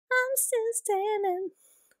still standing.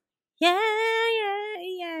 Yeah,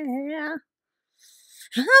 yeah, yeah.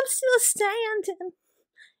 I'm still standing.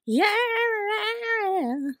 Yeah.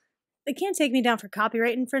 They can't take me down for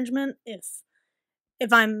copyright infringement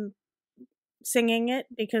if I'm singing it,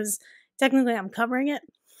 because technically I'm covering it.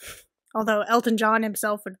 Although Elton John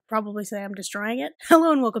himself would probably say I'm destroying it.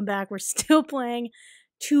 Hello and welcome back. We're still playing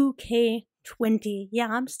 2K20. Yeah,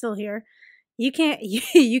 I'm still here. You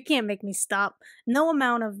can't make me stop. No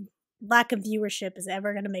amount of lack of viewership is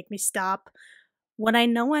ever gonna make me stop what I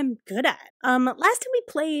know I'm good at. Last time we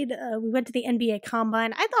played, we went to the NBA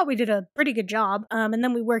Combine. I thought we did a pretty good job. And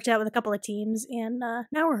then we worked out with a couple of teams, and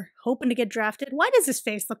now we're hoping to get drafted. Why does his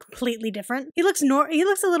face look completely different? He looks a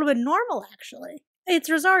little bit normal, actually.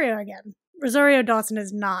 It's Rosario again. Rosario Dawson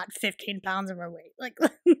is not 15 pounds overweight. Like,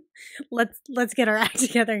 let's get our act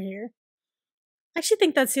together here. I actually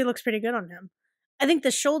think that suit looks pretty good on him. I think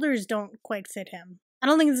the shoulders don't quite fit him. I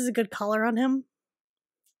don't think this is a good color on him.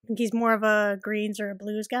 I think he's more of a greens or a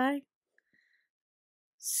blues guy.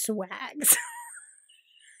 Swags.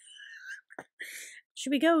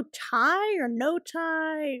 Should we go tie or no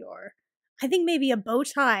tie? Or I think maybe a bow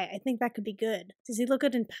tie. I think that could be good. Does he look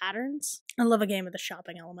good in patterns? I love a game with a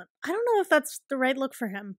shopping element. I don't know if that's the right look for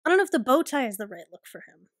him. I don't know if the bow tie is the right look for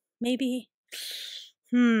him. Maybe.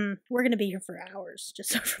 We're gonna be here for hours, just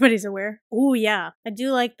so everybody's aware. Oh yeah, I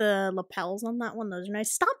do like the lapels on that one. Those are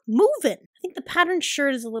nice. Stop moving! I think the patterned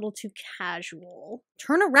shirt is a little too casual.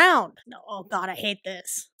 Turn around! No, oh god, I hate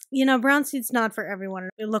this. You know, brown suit's not for everyone.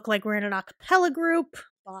 We look like we're in an a cappella group.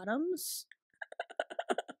 Bottoms.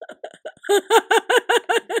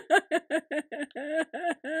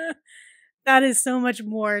 That is so much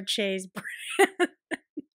more Che's brand.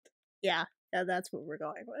 Yeah, that's what we're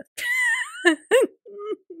going with.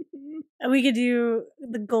 We could do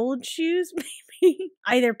the gold shoes, maybe.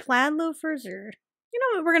 Either plaid loafers or, you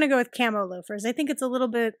know what, we're gonna go with camo loafers. I think it's a little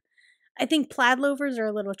bit, I think plaid loafers are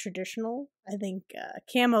a little traditional. I think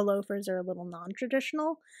camo loafers are a little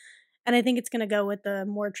non-traditional. And I think it's gonna go with the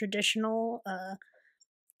more traditional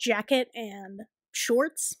jacket and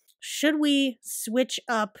shorts. Should we switch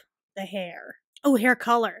up the hair? Oh, hair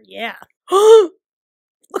color, yeah.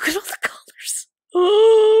 Look at all the colors.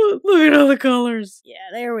 Oh, look at all the colors.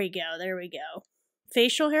 Yeah, there we go. There we go.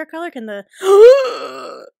 Facial hair color? Can the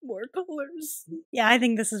more colors? Yeah, I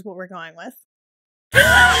think this is what we're going with. Look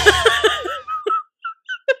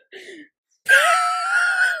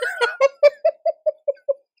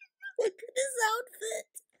at his outfit.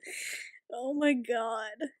 Oh my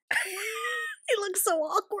god. He looks so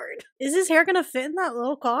awkward. Is his hair gonna fit in that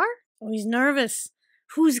little car? Oh, he's nervous.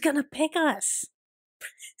 Who's gonna pick us?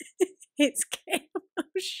 His camo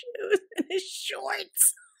shoes and his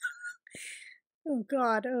shorts. Oh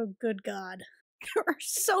god, oh good god. There are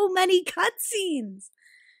so many cutscenes.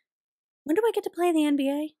 When do I get to play in the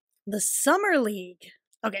NBA? The Summer League.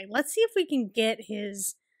 Okay, let's see if we can get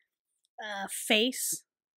his face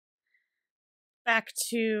back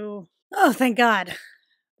to... Oh, thank god.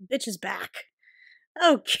 The bitch is back.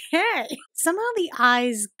 Okay. Somehow the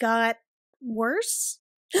eyes got worse.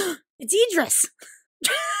 It's Idris.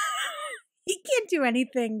 He can't do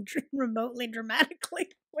anything remotely dramatically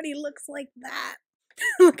when he looks like that.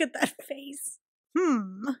 Look at that face. Do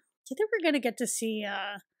you think we're gonna get to see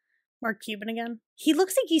Mark Cuban again? He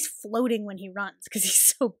looks like he's floating when he runs because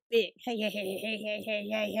he's so big. Hey, hey, hey, hey, hey, hey,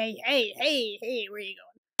 hey, hey, hey, hey, hey, where are you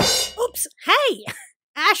going? Oops, hey!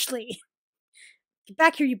 Ashley! Get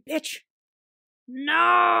back here, you bitch!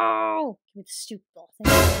 No! Give me the stupid ball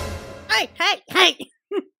thing. Hey, hey, hey!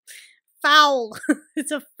 Foul.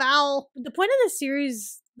 It's a foul. The point of this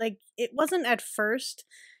series, like, it wasn't at first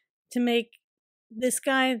to make this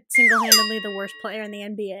guy single-handedly the worst player in the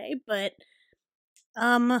NBA, but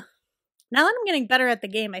now that I'm getting better at the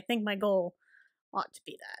game, I think my goal ought to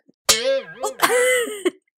be that. Oh.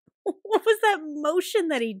 What was that motion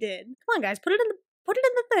that he did? Come on, guys, put it in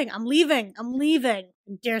the thing. I'm leaving. I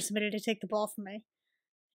dare somebody to take the ball from me.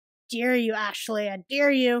 Dare you, Ashley. I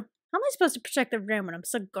dare you. How am I supposed to protect the rim when I'm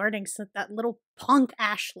still guarding that little punk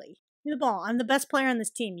Ashley? Give me the ball. I'm the best player on this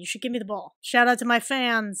team. You should give me the ball. Shout out to my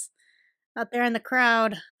fans out there in the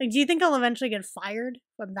crowd. Like, do you think I'll eventually get fired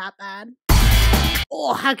if I'm that bad?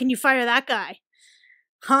 Oh, how can you fire that guy?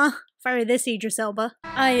 Huh? Fire this Idris Elba.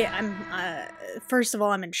 I'm first of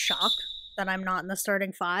all, I'm in shock that I'm not in the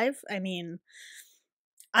starting five. I mean,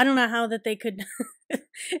 I don't know how that they could...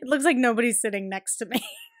 It looks like nobody's sitting next to me.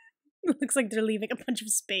 It looks like they're leaving a bunch of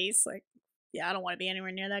space. Like, yeah, I don't want to be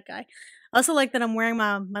anywhere near that guy. I also like that I'm wearing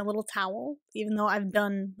my little towel, even though I've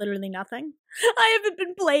done literally nothing. I haven't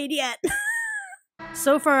been played yet.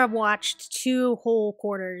 So far, I've watched 2 whole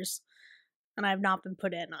quarters and I have not been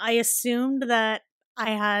put in. I assumed that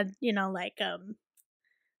I had, you know, like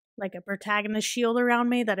a protagonist shield around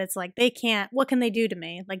me, that it's like, they can't, what can they do to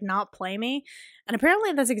me? Like, not play me? And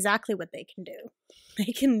apparently that's exactly what they can do.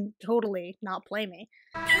 They can totally not play me.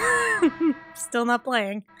 Still not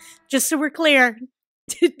playing. Just so we're clear,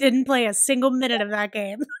 didn't play a single minute of that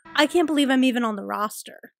game. I can't believe I'm even on the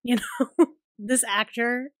roster, you know? This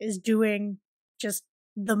actor is doing just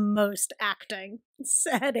the most acting.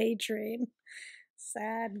 Sad A-Train.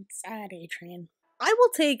 Sad A-Train. I will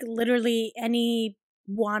take literally any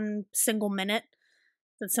one single minute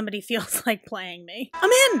that somebody feels like playing me. I'm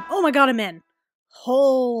in! Oh my god, I'm in.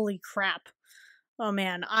 Holy crap. Oh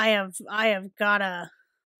man, I have gotta...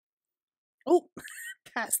 Oh,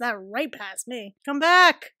 pass that right past me. Come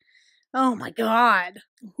back! Oh my god.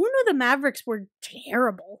 Who knew the Mavericks were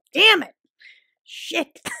terrible? Damn it!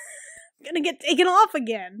 Shit. I'm gonna get taken off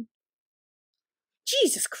again.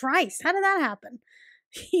 Jesus Christ, how did that happen?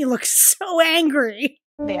 He looks so angry.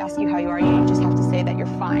 They ask you how you are, you just have to say that you're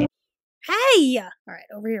fine. Hey! Alright,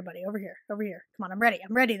 over here, buddy. Over here. Over here. Come on, I'm ready.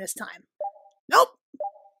 I'm ready this time. Nope!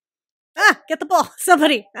 Ah! Get the ball!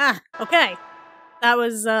 Somebody! Ah! Okay. That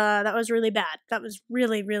was really bad. That was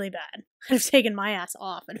really, really bad. I'd have taken my ass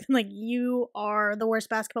off and been like, you are the worst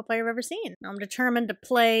basketball player I've ever seen. I'm determined to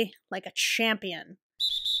play like a champion.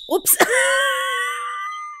 Oops!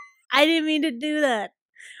 I didn't mean to do that.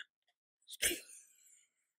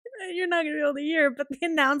 You're not going to be able to hear, but the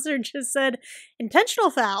announcer just said,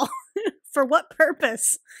 intentional foul. For what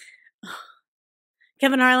purpose?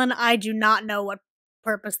 Kevin Harlan, I do not know what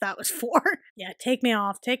purpose that was for. Yeah, take me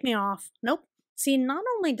off. Take me off. Nope. See, not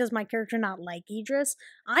only does my character not like Idris,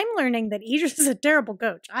 I'm learning that Idris is a terrible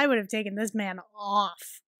coach. I would have taken this man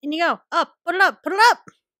off. In you go. Up. Put it up. Put it up.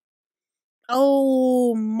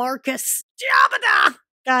 Oh, Marcus. Jabada!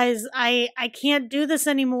 Guys, I can't do this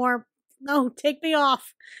anymore. No, take me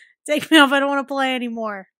off. Take me off. I don't want to play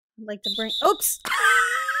anymore. I'd like to bring... Oops!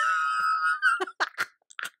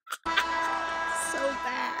 So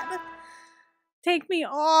bad. Take me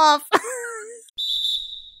off.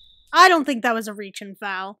 I don't think that was a reach and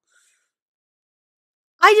foul.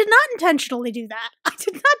 I did not intentionally do that. I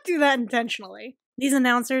did not do that intentionally. These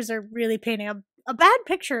announcers are really painting a bad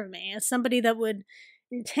picture of me as somebody that would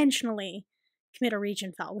intentionally commit a reach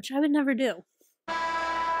and foul, which I would never do.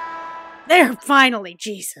 There, finally,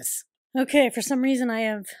 Jesus. Okay, for some reason I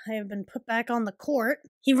have been put back on the court.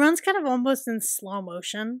 He runs kind of almost in slow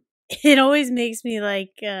motion. It always makes me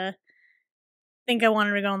like think I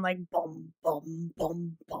wanted to go on like boom, boom,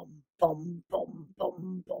 boom, boom, boom, boom,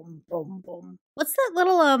 boom, boom, boom, boom. What's that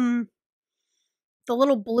little the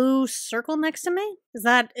little blue circle next to me? Is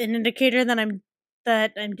that an indicator that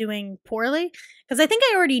I'm doing poorly? Because I think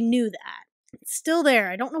I already knew that. It's still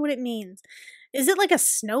there. I don't know what it means. Is it like a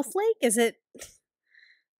snowflake? Is it...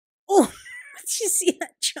 Oh, did you see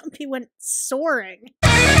that jump? He went soaring.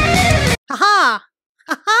 Ha-ha!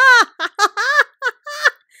 Ha-ha! Ha-ha!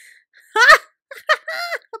 Ha!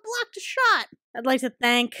 I blocked a shot. I'd like to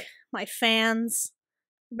thank my fans.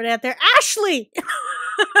 Everybody out there. Ashley!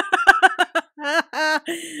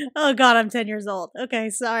 Oh god, I'm 10 years old. Okay,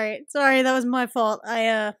 sorry. Sorry, that was my fault.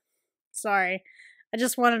 Sorry. I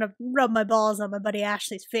just wanted to rub my balls on my buddy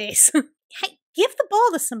Ashley's face. Hey, give the ball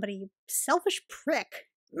to somebody, you selfish prick.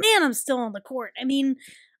 Man, I'm still on the court. I mean,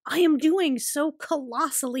 I am doing so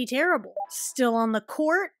colossally terrible. Still on the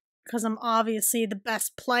court, because I'm obviously the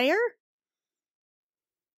best player.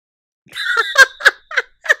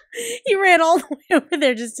 He ran all the way over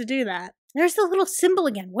there just to do that. There's the little symbol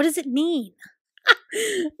again. What does it mean?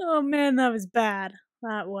 Oh man, that was bad.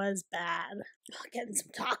 That was bad. Oh, getting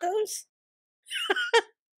some tacos?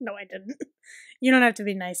 No, I didn't. You don't have to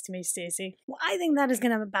be nice to me, Stacey. Well, I think that is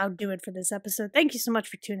going to about do it for this episode. Thank you so much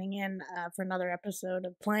for tuning in for another episode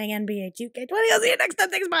of Playing NBA 2K20. I'll see you next time.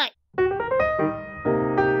 Thanks, bye!